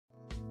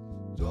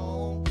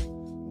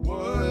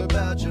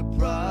about your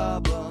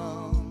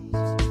problems.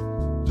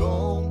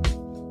 Don't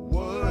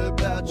worry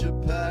about your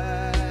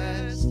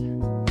past.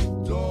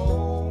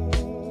 Don't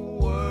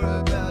worry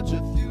about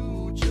your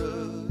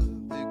future,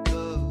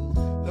 because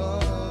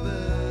none of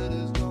it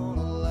is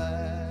gonna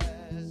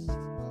last.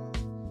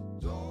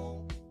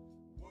 Don't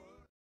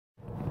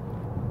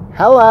worry.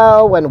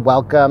 Hello and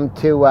welcome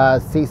to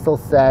Cecil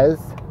Says.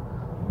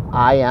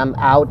 I am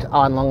out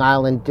on Long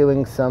Island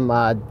doing some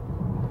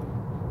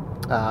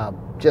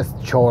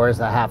just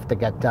chores I have to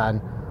get done,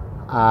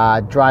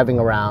 driving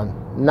around.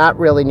 Not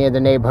really near the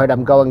neighborhood.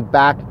 I'm going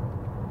back.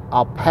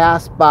 I'll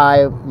pass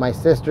by my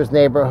sister's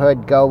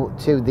neighborhood, go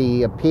to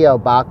the P.O.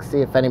 box, see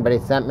if anybody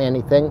sent me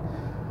anything.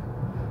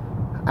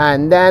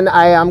 And then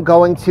I am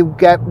going to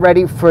get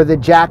ready for the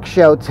Jack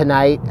show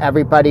tonight.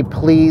 Everybody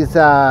please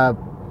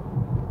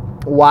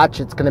watch.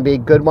 It's going to be a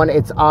good one.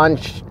 It's on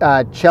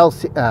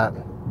Chelsea.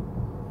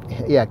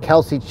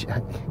 Kelsey.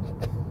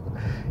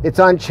 It's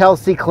on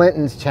Chelsea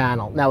Clinton's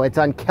channel. No, it's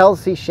on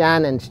Kelsey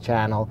Shannon's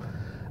channel.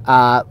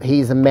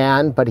 He's a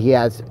man, but he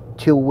has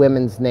two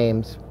women's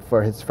names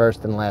for his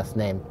first and last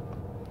name.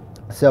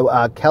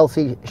 So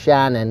Kelsey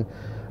Shannon,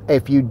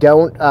 if you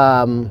don't,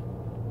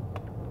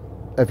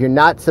 if you're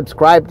not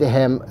subscribed to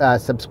him,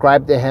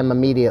 subscribe to him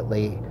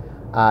immediately.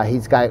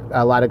 He's got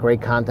a lot of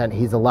great content.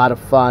 He's a lot of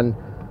fun.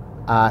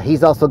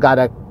 He's also got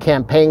a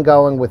campaign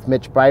going with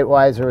Mitch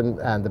Breitweiser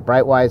and the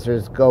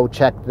Breitweisers. Go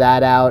check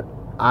that out.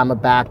 I'm a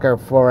backer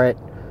for it.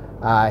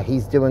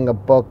 He's doing a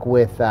book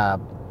with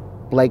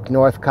Blake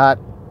Northcott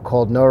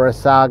called Nora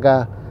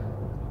Saga.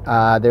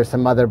 There's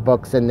some other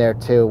books in there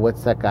too.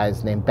 What's that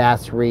guy's name?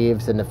 Bass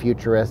Reeves and the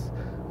Futurists.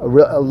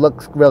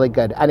 Looks really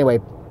good. Anyway,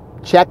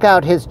 check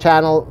out his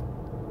channel.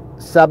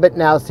 Sub it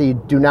now so you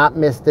do not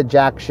miss the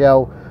Jack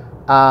show.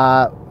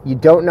 You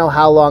don't know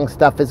how long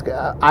stuff is.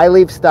 I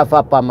leave stuff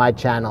up on my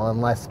channel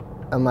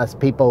unless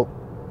people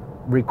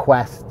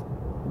request,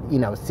 you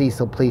know,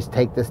 Cecil, please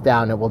take this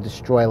down. It will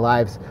destroy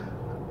lives.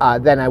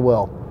 Then I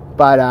will.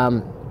 But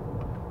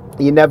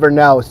you never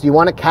know. So you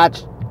want to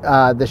catch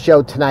the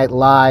show tonight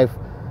live.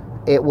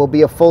 It will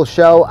be a full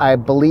show. I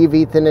believe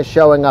Ethan is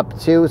showing up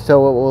too,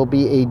 so it will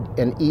be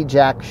an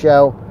E-Jack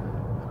show.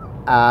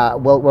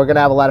 We're going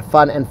to have a lot of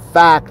fun. In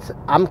fact,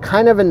 I'm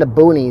kind of in the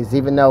boonies,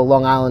 even though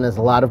Long Island is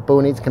a lot of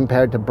boonies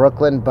compared to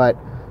Brooklyn. But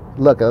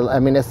look, I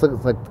mean, this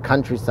looks like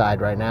countryside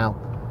right now.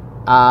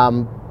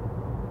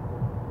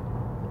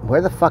 Where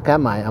the fuck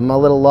am I? I'm a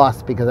little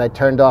lost because I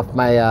turned off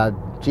my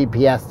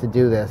GPS to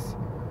do this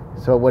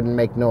so it wouldn't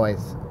make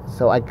noise.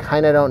 So I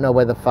kind of don't know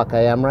where the fuck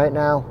I am right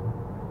now.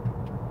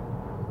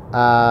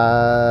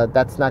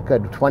 That's not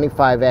good.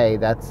 25A,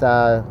 that's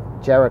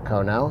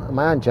Jericho, no? Am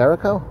I on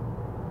Jericho?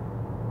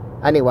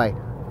 Anyway,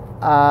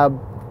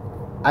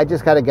 I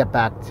just got to get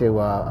back to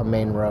a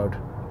main road.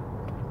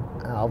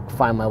 I'll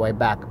find my way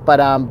back. But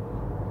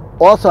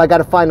also, I got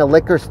to find a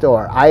liquor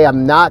store. I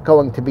am not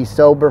going to be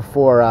sober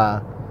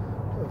for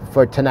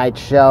tonight's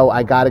show.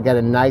 I got to get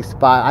a nice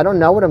spot. I don't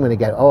know what I'm going to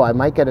get. Oh, I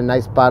might get a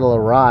nice bottle of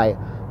rye.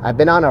 I've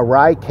been on a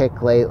rye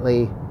kick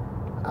lately.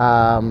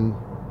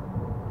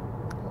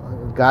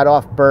 Got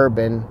off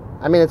bourbon.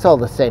 I mean, it's all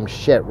the same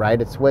shit,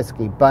 right? It's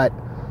whiskey, but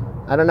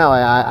I don't know.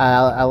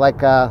 I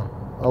like a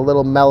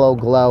little mellow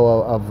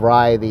glow of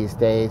rye these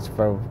days.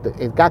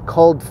 It got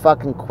cold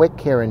fucking quick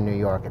here in New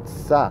York. It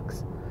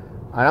sucks.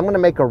 I'm going to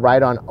make a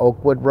right on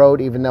Oakwood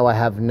Road, even though I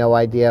have no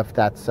idea if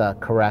that's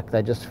correct.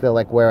 I just feel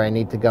like where I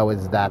need to go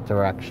is that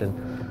direction.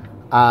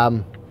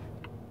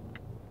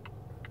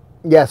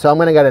 Yeah, so I'm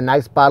going to get a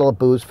nice bottle of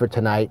booze for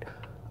tonight.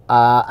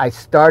 I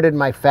started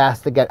my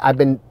fast again. I've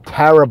been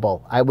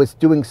terrible. I was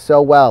doing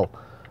so well.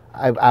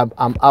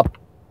 I'm up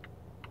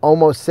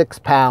almost 6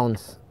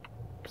 pounds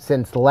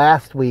since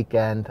last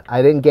weekend.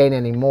 I didn't gain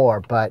any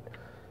more, but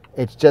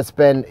it's just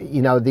been,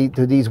 you know,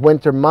 these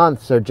winter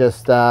months are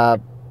just...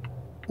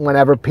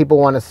 whenever people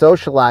want to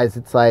socialize,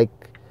 it's like,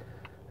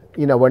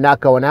 you know, we're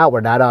not going out.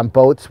 We're not on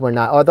boats. We're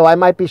not. Although I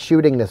might be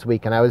shooting this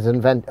weekend. I was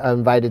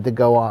invited to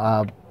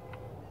go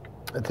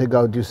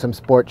do some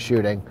sports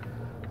shooting,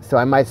 so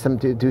I might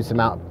do some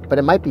out. But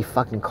it might be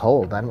fucking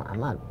cold. I'm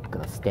not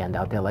gonna stand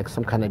out there like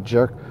some kind of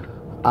jerk.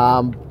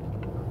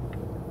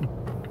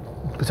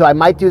 So I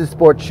might do the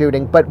sports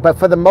shooting, but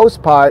for the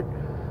most part,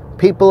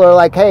 people are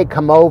like, hey,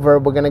 come over.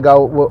 We're gonna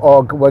go.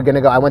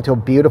 I went to a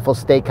beautiful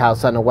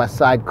steakhouse on the west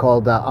side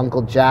called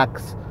Uncle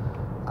Jack's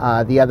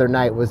the other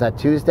night. Was that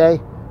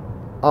Tuesday?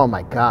 Oh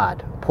my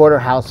God.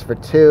 Porterhouse for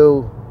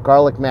two,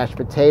 garlic mashed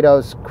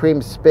potatoes,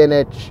 cream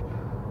spinach,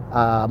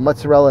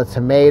 mozzarella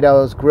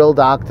tomatoes, grilled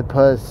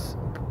octopus,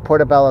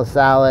 portobello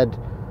salad.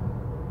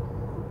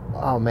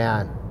 Oh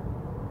man.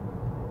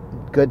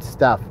 Good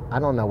stuff. I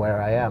don't know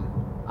where I am.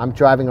 I'm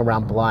driving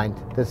around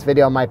blind. This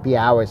video might be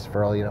hours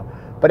for all you know.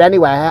 But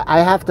anyway,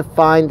 I have to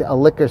find a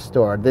liquor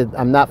store.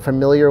 I'm not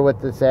familiar with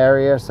this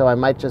area, so I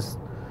might just,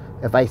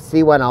 if I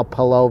see one, I'll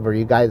pull over.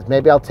 You guys,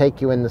 maybe I'll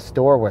take you in the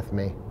store with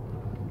me.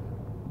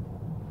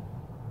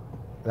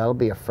 That'll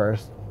be a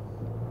first.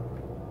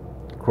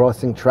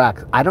 Crossing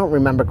tracks. I don't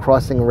remember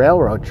crossing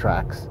railroad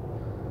tracks.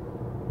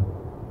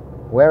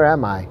 Where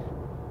am I?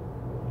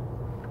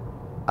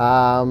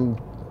 I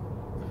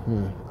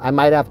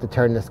might have to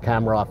turn this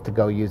camera off to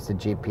go use the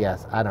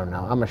GPS. I don't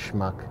know. I'm a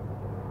schmuck.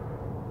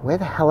 Where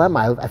the hell am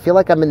I? I feel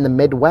like I'm in the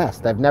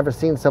Midwest. I've never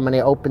seen so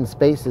many open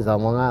spaces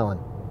on Long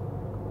Island.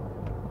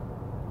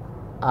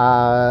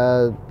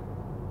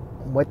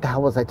 What the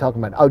hell was I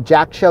talking about? Oh,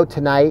 Jack show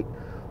tonight.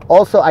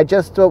 Also, I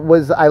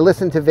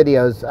listened to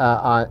videos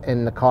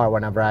in the car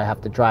whenever I have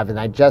to drive, and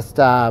I just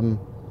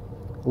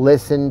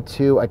listened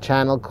to a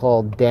channel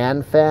called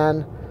Dan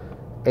Fan.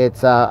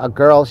 It's a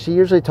girl. She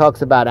usually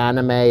talks about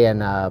anime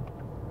and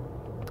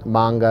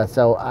manga,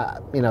 so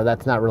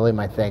that's not really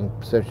my thing.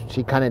 So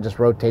she kind of just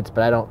rotates,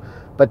 but I don't.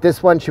 But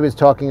this one, she was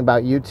talking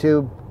about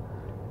YouTube,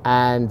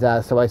 and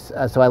so I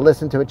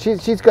listened to it.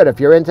 She's good if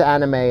you're into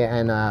anime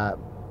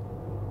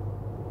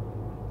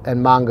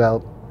and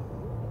manga.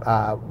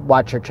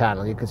 Watch her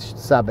channel. You can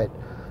sub it,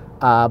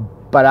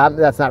 but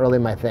that's not really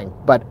my thing.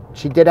 But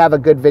she did have a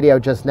good video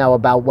just now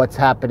about what's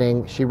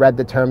happening. She read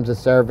the terms of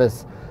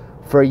service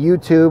for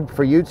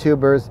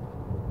YouTubers,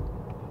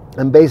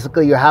 and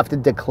basically you have to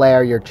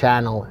declare your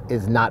channel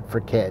is not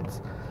for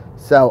kids.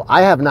 So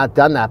I have not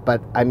done that,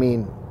 but I'll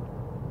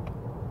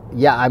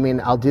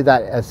do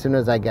that as soon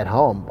as I get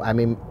home.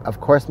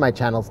 Of course my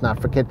channel's not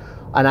for kids,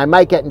 and I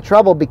might get in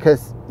trouble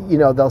because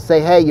they'll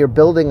say, hey, you're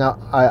building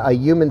a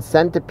human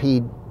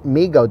centipede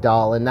Mego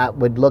doll, and that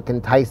would look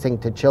enticing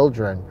to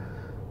children.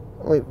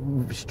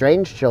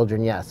 Strange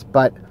children, yes,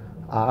 but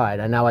all right,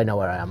 now I know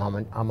where I am.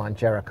 I'm on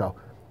Jericho.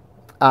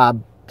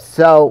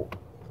 So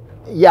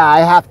yeah, I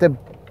have to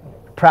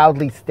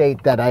proudly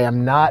state that I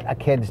am not a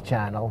kids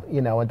channel,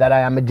 that I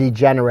am a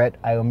degenerate.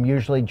 I am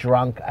usually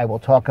drunk. I will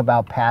talk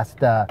about past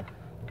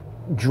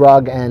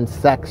drug and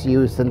sex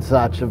use and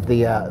such of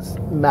the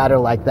matter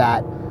like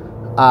that.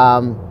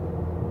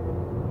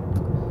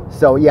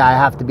 So yeah, I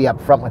have to be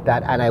upfront with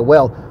that, and I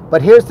will.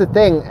 But here's the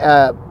thing: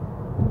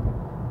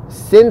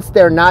 since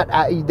they're not,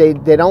 they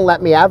don't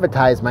let me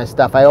advertise my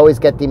stuff. I always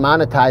get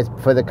demonetized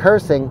for the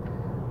cursing.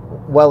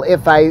 Well,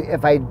 if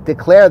I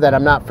declare that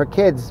I'm not for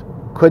kids,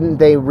 couldn't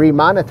they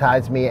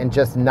remonetize me and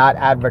just not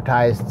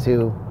advertise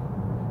to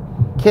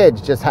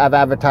kids? Just have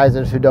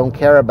advertisers who don't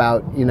care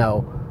about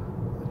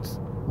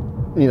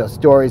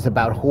stories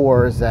about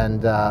whores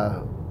and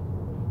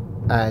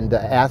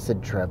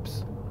acid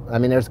trips.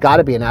 There's got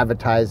to be an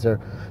advertiser.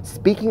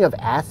 Speaking of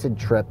acid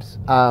trips,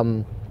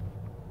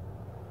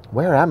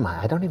 where am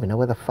I? I don't even know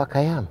where the fuck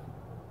I am.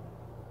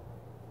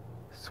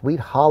 Sweet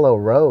Hollow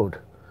Road.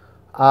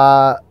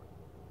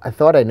 I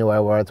thought I knew where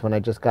I was when I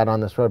just got on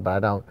this road, but I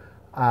don't.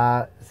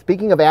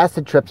 Speaking of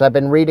acid trips, I've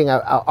been reading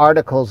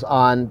articles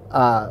on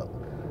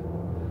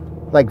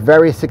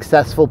very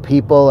successful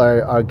people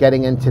are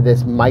getting into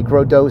this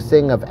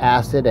microdosing of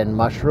acid and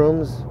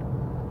mushrooms.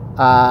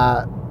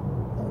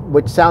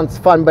 Which sounds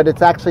fun, but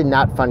it's actually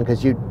not fun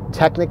because you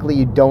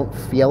don't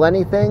feel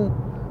anything,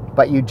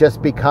 but you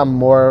just become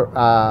more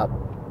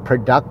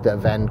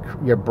productive, and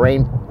your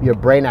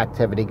brain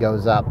activity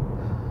goes up.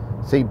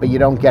 But you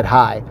don't get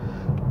high.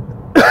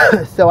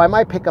 So I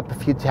might pick up a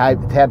few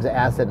tabs of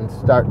acid and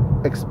start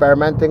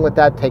experimenting with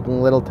that, taking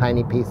little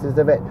tiny pieces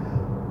of it.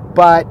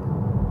 But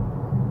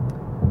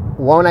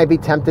won't I be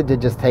tempted to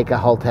just take a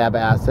whole tab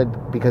of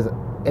acid? Because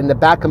in the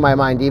back of my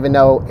mind, even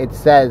though it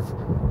says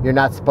you're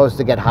not supposed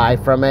to get high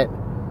from it,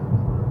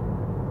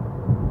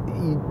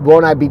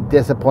 won't I be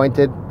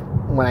disappointed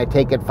when I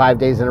take it 5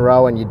 days in a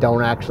row and you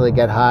don't actually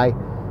get high,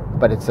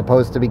 but it's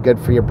supposed to be good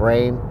for your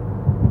brain?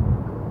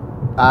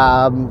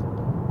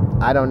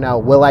 I don't know.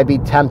 Will I be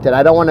tempted?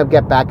 I don't want to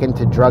get back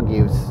into drug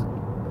use,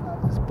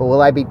 but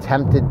will I be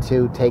tempted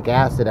to take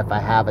acid if I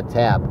have a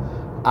tab?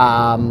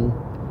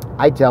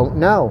 I don't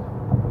know.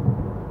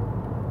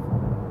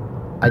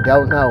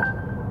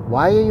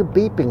 Why are you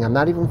beeping? I'm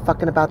not even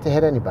fucking about to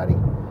hit anybody.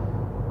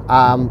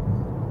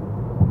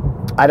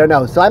 I don't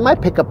know. So I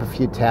might pick up a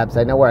few tabs.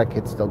 I know where I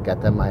could still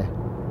get them.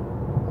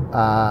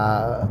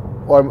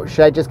 Or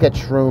should I just get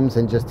shrooms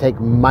and just take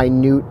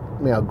minute,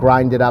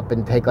 grind it up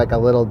and take like a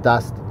little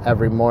dust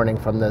every morning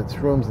from the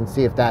shrooms and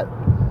see if that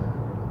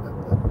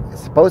is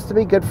supposed to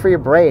be good for your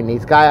brain.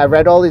 I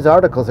read all these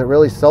articles. It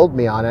really sold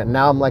me on it. And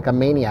now I'm like a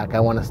maniac. I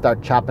want to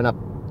start chopping up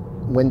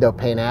window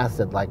pane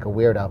acid like a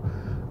weirdo.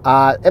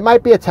 It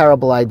might be a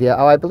terrible idea.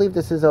 Oh, I believe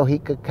this is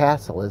Ohika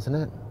Castle, isn't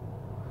it?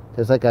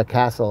 There's like a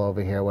castle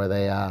over here where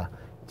they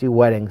do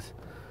weddings.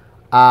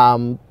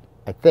 I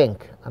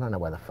think. I don't know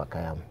where the fuck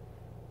I am.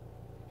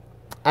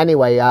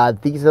 Anyway,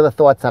 these are the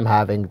thoughts I'm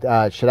having.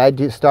 Should I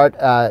start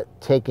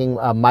taking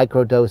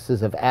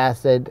microdoses of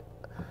acid?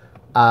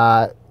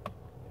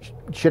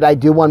 Should I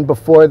do one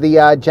before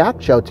the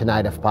Jack show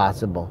tonight, if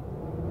possible?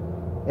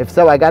 If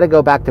so, I got to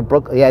go back to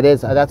Brooklyn. Yeah, it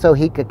is. That's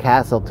Ohika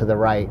Castle to the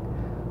right.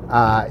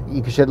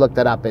 You should look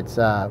that up. It's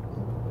how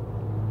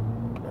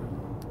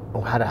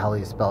the hell do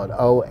you spell it?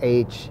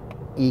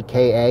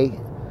 Oheka.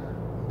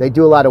 They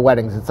do a lot of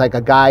weddings. It's like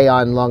a guy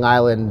on Long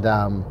Island.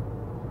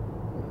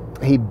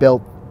 He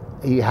built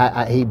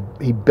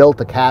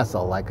a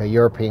castle, like a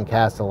European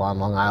castle on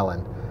Long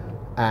Island,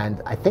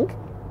 and I think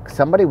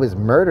somebody was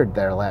murdered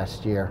there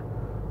last year.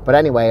 But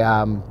anyway,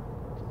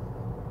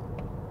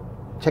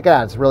 check it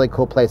out. It's a really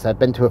cool place. I've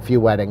been to a few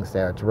weddings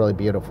there. It's really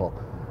beautiful.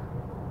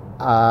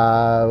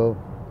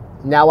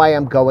 Now I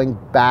am going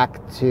back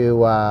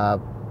to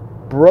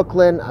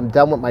Brooklyn. I'm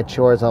done with my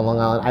chores on Long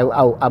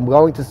Island. I'm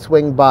going to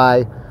swing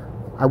by.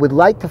 I would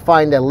like to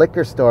find a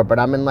liquor store, but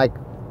I'm in like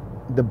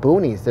the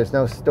boonies. There's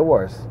no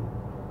stores.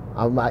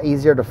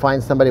 Easier to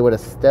find somebody with a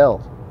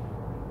still.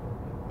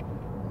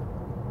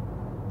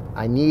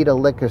 I need a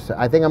liquor store.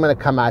 I think I'm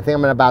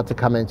about to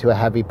come into a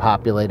heavy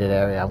populated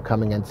area. I'm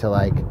coming into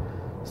like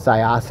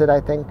Syosset, I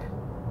think.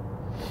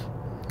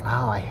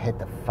 Oh, I hit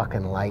the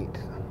fucking light.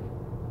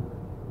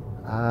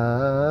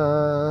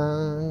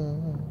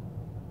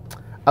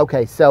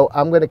 Okay, so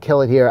I'm going to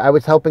kill it here. I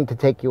was hoping to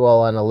take you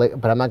all on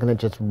but I'm not going to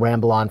just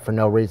ramble on for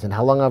no reason.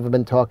 How long have I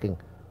been talking?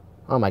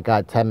 Oh my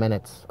God, 10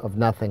 minutes of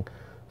nothing.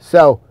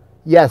 So,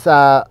 yes,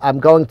 I'm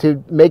going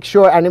to make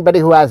sure anybody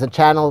who has a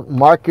channel,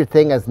 mark your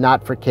thing as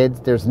not for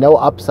kids. There's no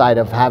upside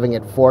of having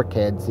it for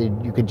kids.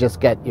 You could just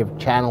get your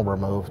channel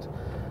removed.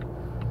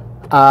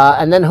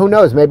 And then who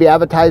knows, maybe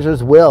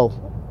advertisers will.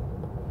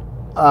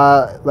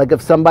 Like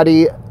if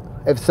somebody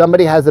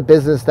has a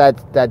business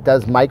that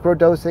does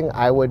microdosing,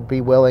 I would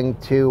be willing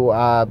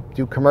to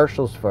do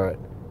commercials for it,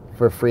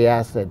 for free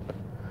acid.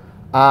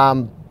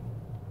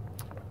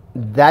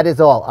 That is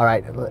all. All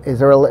right.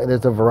 There's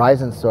a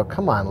Verizon store.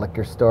 Come on,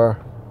 liquor store.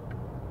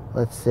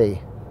 Let's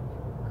see.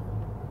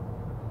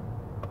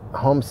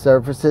 Home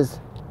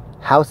services.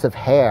 House of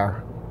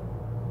Hair.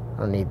 I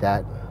don't need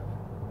that.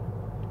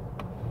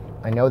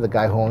 I know the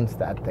guy who owns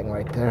that thing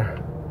right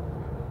there.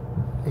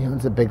 He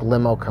owns a big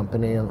limo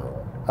company.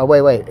 Oh,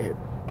 wait.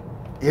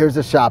 Here's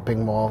a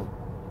shopping mall.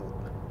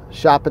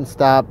 Shop and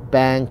Stop,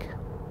 bank.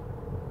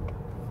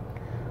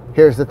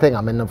 Here's the thing,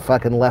 I'm in the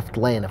fucking left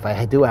lane. If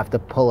I do have to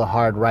pull a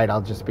hard right,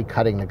 I'll just be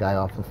cutting the guy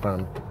off in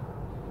front of me.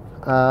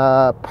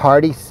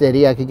 Party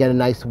City, I could get a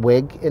nice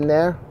wig in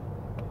there.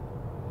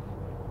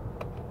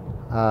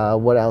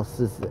 What else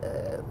is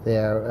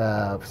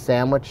there?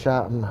 Sandwich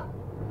shop.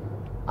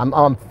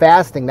 I'm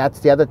fasting. That's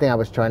the other thing I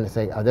was trying to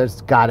say. Oh,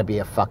 there's got to be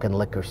a fucking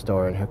liquor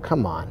store in here.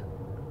 Come on.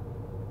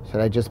 Should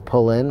I just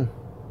pull in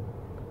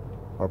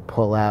or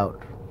pull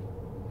out?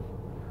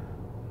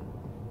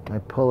 My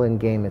pull-in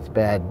game is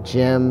bad.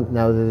 Gym.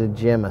 No, there's a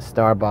gym, a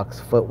Starbucks,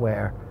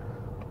 footwear,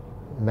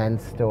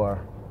 men's store.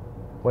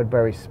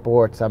 Woodbury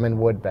Sports. I'm in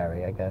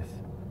Woodbury, I guess.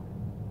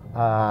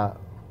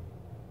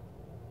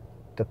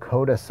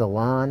 Dakota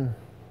Salon.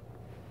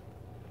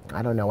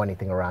 I don't know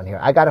anything around here.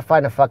 I got to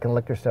find a fucking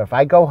liquor store. If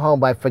I go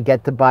home, I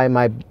forget to buy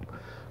my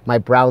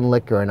brown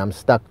liquor, and I'm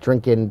stuck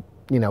drinking,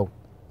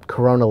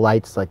 Corona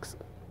Lights like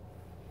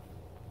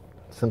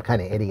some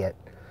kind of idiot.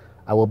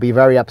 I will be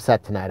very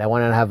upset tonight. I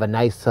want to have a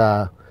nice...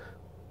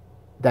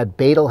 That's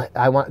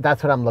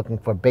what I'm looking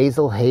for.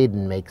 Basil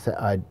Hayden makes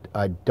a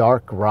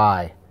dark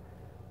rye.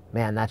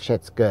 Man, that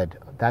shit's good.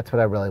 That's what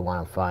I really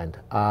want to find.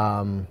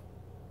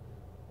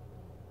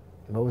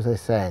 What was I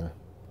saying?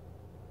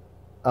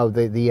 Oh,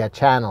 the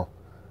channel.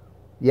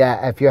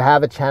 Yeah, if you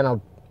have a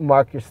channel,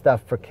 mark your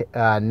stuff for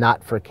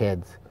not for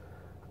kids.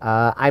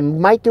 I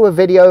might do a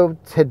video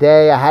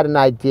today. I had an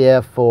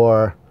idea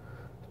for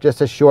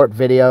just a short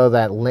video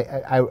that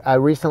I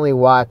recently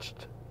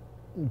watched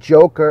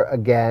Joker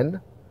again.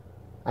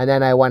 And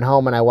then I went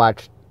home and I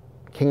watched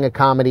King of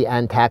Comedy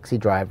and Taxi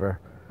Driver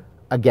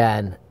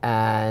again.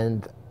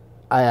 And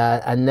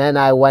then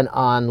I went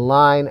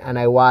online and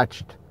I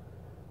watched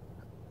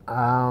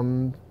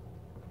the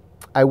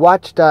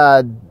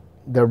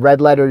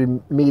Red Letter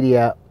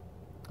Media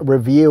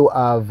review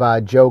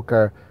of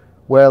Joker,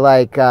 where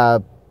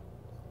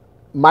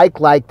Mike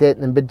liked it,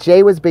 but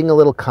Jay was being a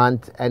little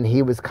cunt, and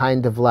he was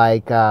kind of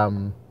like,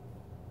 what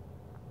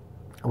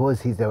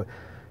was he doing?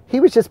 He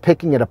was just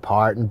picking it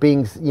apart and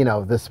being,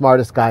 the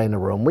smartest guy in the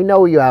room. We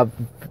know you have,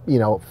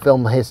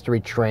 film history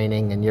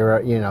training and you're,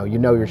 you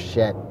know your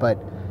shit, but,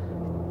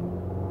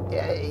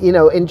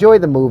 enjoy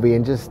the movie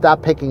and just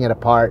stop picking it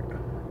apart.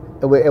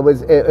 It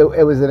was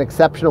an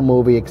exceptional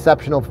movie,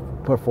 exceptional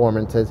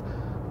performances,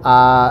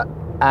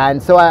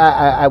 and so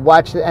I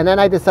watched it, and then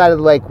I decided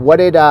what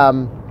did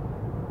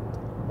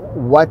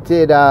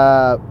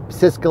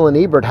Siskel and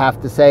Ebert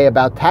have to say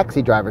about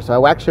Taxi Driver?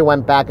 So I actually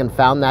went back and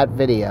found that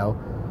video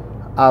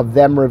of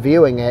them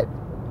reviewing it,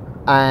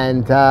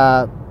 and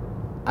I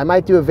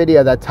might do a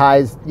video that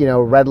ties,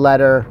 Red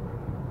Letter,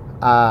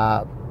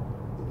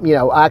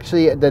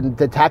 actually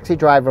the Taxi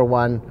Driver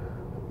one,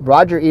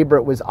 Roger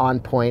Ebert was on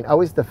point.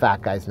 Always the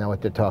fat guys know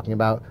what they're talking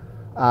about.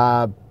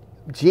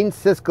 Gene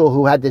Siskel,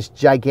 who had this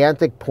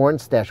gigantic porn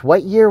stash.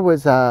 What year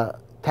was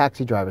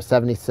Taxi Driver?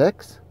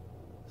 76?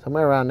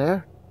 Somewhere around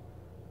there?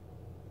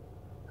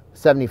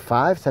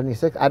 75,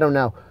 76? I don't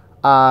know.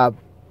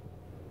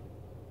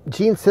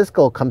 Gene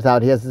Siskel comes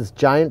out. He has this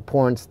giant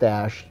porn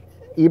stash.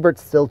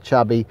 Ebert's still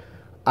chubby.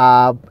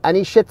 And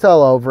he shits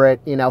all over it.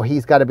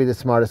 He's got to be the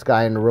smartest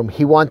guy in the room.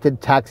 He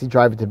wanted Taxi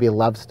Driver to be a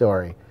love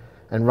story.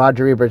 And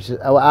Roger Ebert,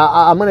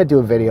 I'm going to do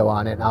a video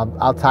on it.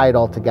 I'll tie it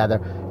all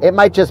together. It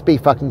might just be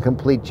fucking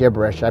complete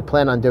gibberish. I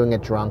plan on doing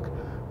it drunk.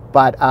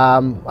 But,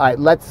 all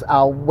right,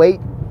 I'll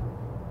wait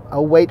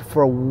I'll wait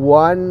for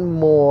one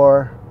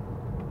more,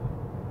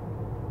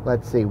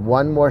 let's see,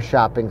 one more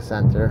shopping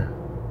center.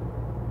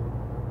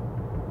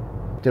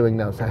 Doing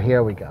those. So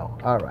here we go.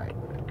 All right.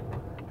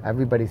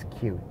 Everybody's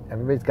cute.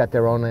 Everybody's got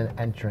their own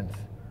entrance.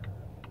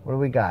 What do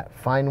we got?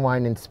 Fine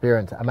Wine and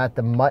Spirits. I'm at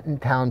the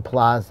Muttontown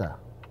Plaza.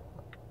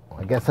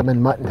 I guess I'm in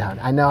Muttontown.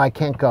 I know I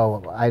can't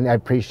go. I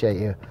appreciate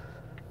you.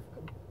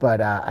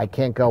 But I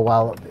can't go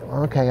while...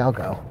 Okay, I'll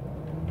go.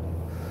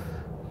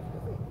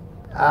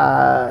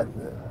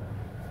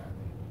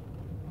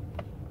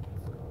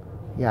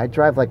 Yeah, I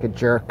drive like a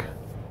jerk.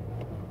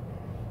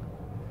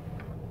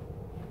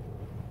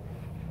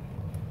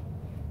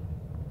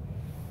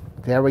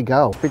 There we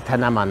go.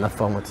 Pretend I'm on the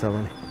phone with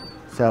someone.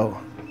 So,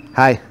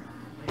 hi.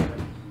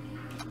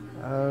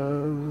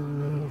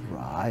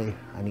 Rye.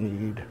 I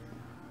need...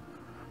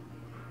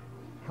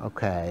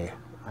 Okay.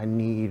 I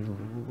need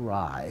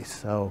rye,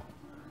 so...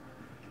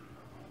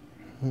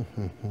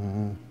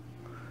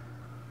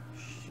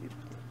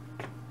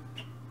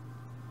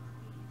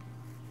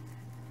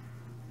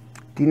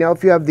 Do you know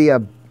if you have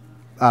the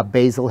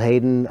Basil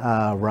Hayden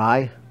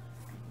rye?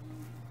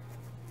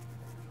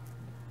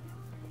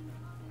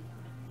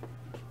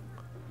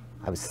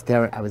 I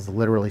was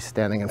literally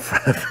standing in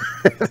front of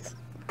it.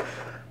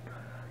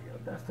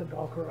 That's the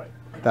dark rye.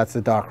 That's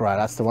the dark rye.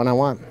 That's the one I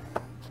want.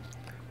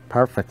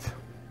 Perfect.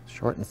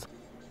 Short and